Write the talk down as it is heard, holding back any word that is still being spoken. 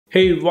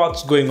Hey,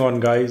 what's going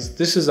on guys?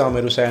 This is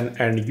Amir Hussain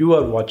and you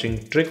are watching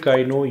Trick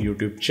I Know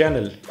YouTube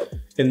channel.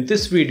 In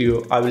this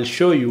video, I will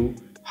show you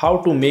how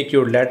to make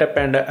your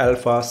Lattepanda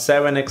Alpha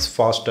 7x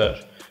faster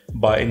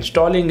by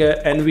installing a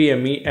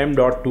nvme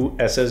M.2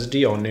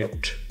 SSD on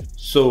it.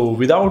 So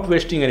without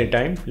wasting any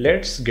time,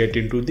 let's get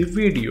into the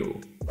video.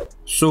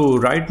 So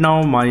right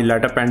now my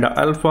Lattepanda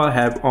Alpha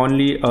have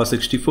only a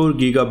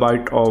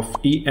 64GB of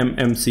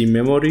eMMC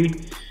memory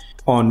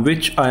on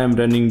which I am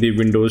running the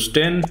Windows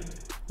 10.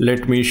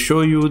 Let me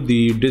show you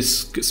the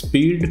disk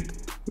speed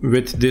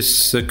with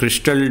this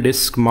Crystal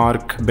Disk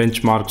Mark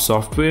benchmark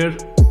software.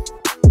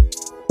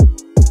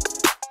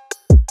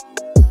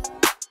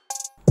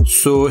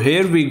 So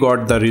here we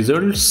got the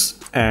results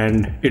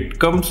and it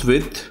comes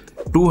with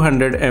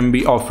 200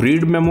 MB of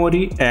read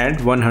memory and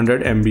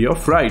 100 MB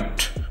of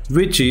write,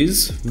 which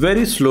is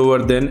very slower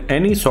than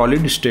any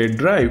solid state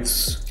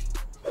drives.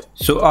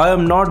 So I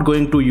am not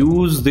going to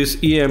use this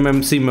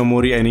eMMC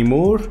memory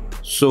anymore.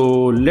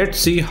 So let's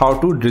see how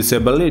to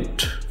disable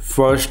it.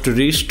 First,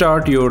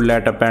 restart your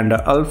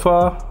Lattepanda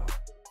Alpha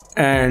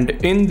and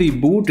in the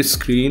boot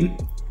screen,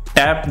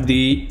 tap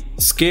the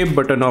escape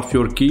button of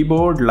your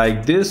keyboard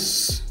like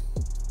this.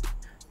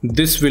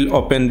 This will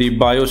open the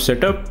BIOS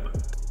setup.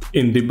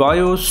 In the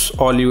BIOS,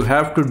 all you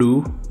have to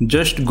do,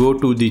 just go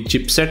to the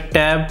chipset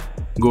tab,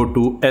 go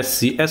to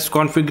SCS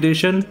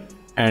configuration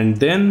and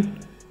then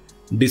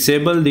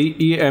disable the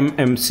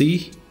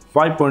eMMC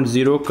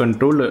 5.0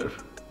 controller.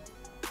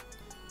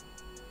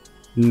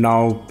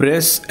 Now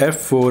press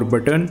F4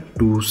 button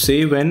to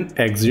save and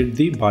exit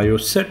the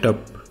BIOS setup.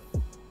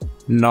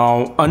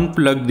 Now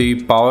unplug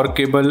the power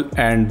cable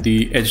and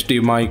the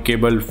HDMI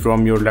cable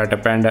from your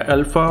Lattepanda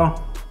Alpha.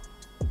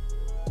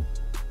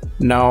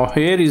 Now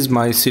here is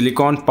my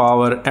Silicon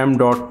Power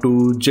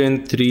M.2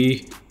 Gen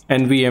 3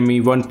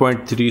 NVMe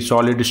 1.3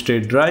 solid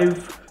state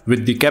drive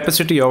with the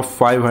capacity of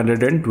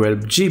 512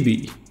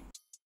 GB.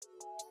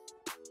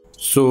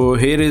 So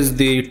here is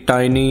the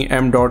tiny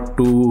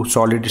M.2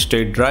 solid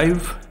state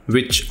drive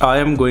which I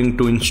am going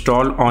to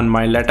install on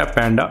my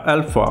Lattepanda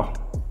Alpha.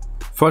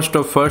 First,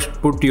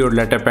 put your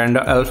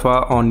Lattepanda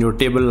Alpha on your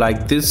table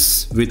like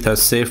this with a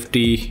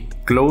safety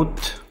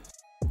cloth.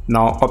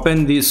 Now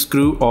open the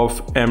screw of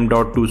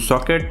M.2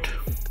 socket.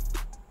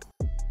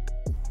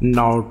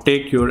 Now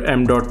take your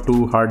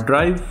M.2 hard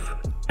drive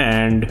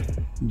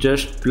and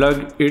just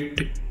plug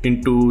it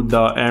into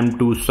the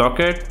M.2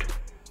 socket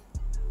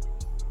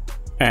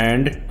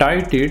and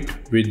tight it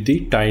with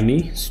the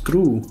tiny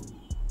screw.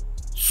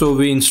 So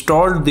we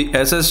installed the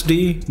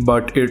SSD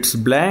but it's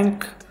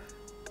blank.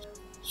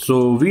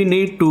 So we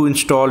need to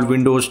install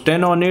Windows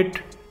 10 on it.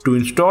 To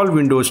install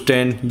Windows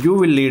 10, you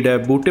will need a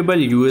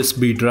bootable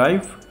USB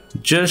drive.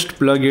 Just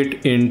plug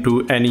it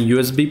into any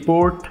USB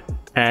port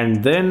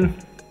and then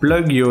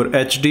plug your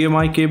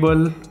HDMI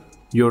cable,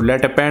 your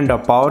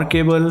Lattepanda power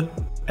cable,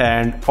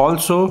 and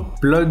also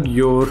plug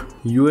your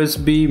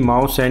USB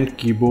mouse and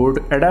keyboard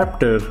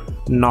adapter.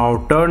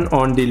 Now turn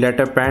on the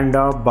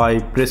Lattepanda by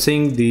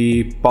pressing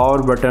the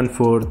power button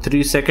for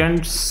 3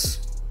 seconds.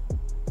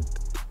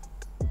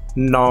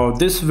 Now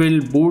this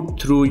will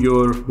boot through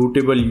your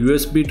bootable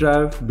USB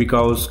drive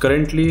because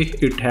currently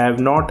it have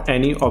not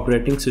any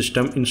operating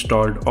system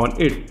installed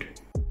on it.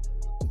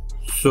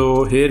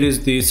 So here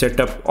is the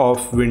setup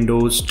of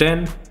Windows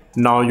 10.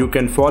 Now you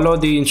can follow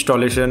the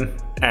installation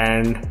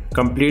and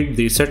complete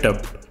the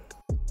setup.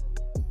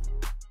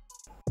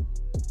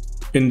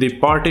 In the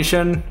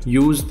partition,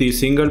 use the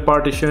single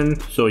partition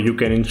so you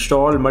can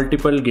install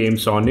multiple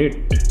games on it.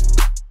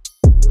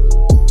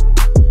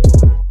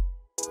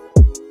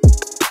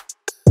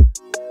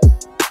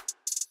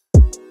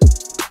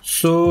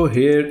 So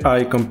here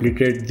I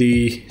completed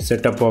the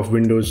setup of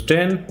Windows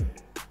 10.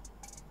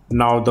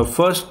 Now the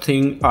first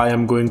thing I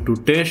am going to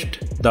test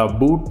the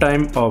boot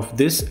time of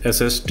this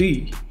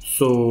SSD.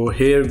 So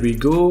here we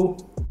go.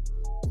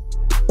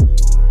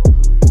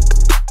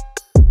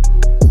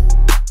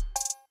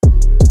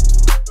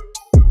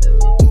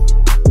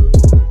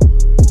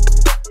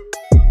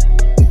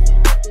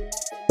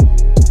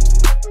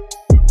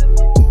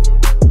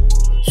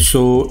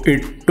 So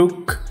it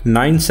took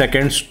 9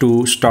 seconds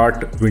to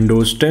start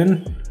Windows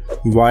 10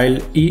 while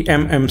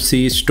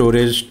eMMC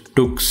storage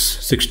took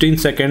 16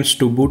 seconds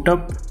to boot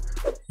up.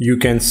 You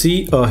can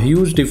see a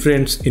huge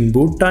difference in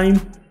boot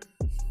time.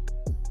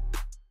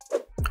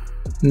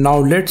 Now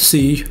let's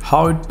see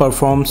how it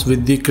performs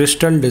with the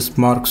Crystal Disk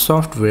Mark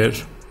software.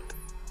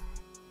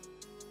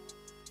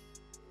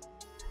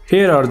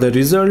 Here are the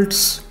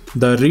results.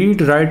 The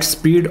read-write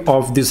speed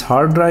of this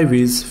hard drive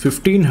is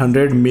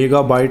 1500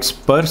 megabytes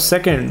per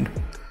second.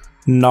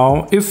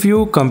 Now if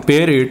you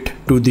compare it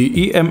to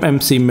the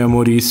eMMC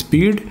memory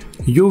speed,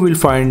 you will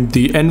find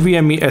the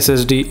NVMe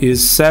SSD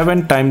is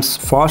 7 times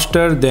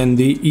faster than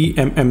the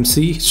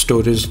eMMC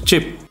storage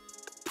chip.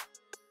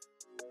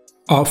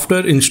 After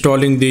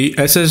installing the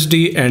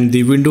SSD and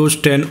the Windows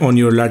 10 on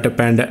your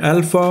Lattepanda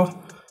Alpha,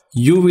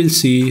 you will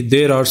see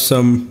there are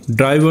some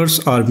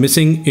drivers are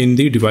missing in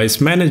the device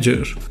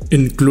manager,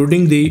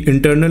 including the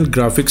internal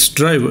graphics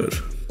driver.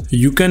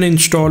 You can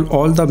install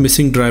all the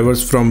missing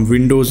drivers from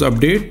Windows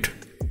Update.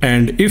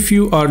 And if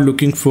you are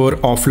looking for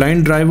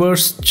offline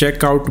drivers,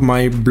 check out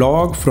my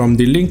blog from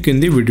the link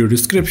in the video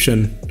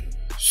description.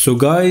 So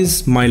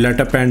guys, my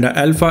Lattepanda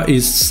Alpha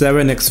is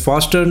 7x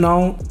faster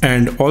now,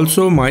 and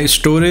also my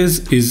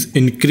storage is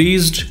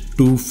increased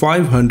to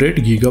 500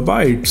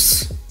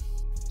 gigabytes.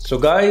 So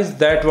guys,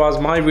 that was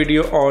my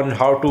video on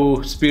how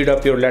to speed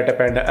up your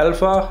Lattepanda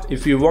Alpha.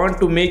 If you want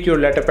to make your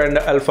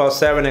Lattepanda Alpha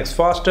 7x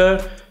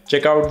faster,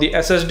 check out the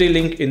SSD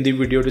link in the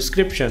video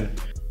description.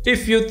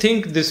 If you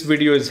think this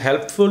video is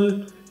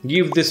helpful,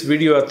 give this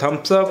video a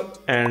thumbs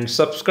up and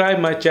subscribe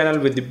my channel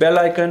with the bell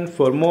icon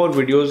for more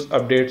videos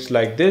updates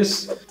like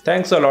this.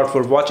 Thanks a lot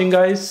for watching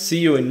guys. See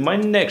you in my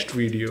next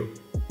video.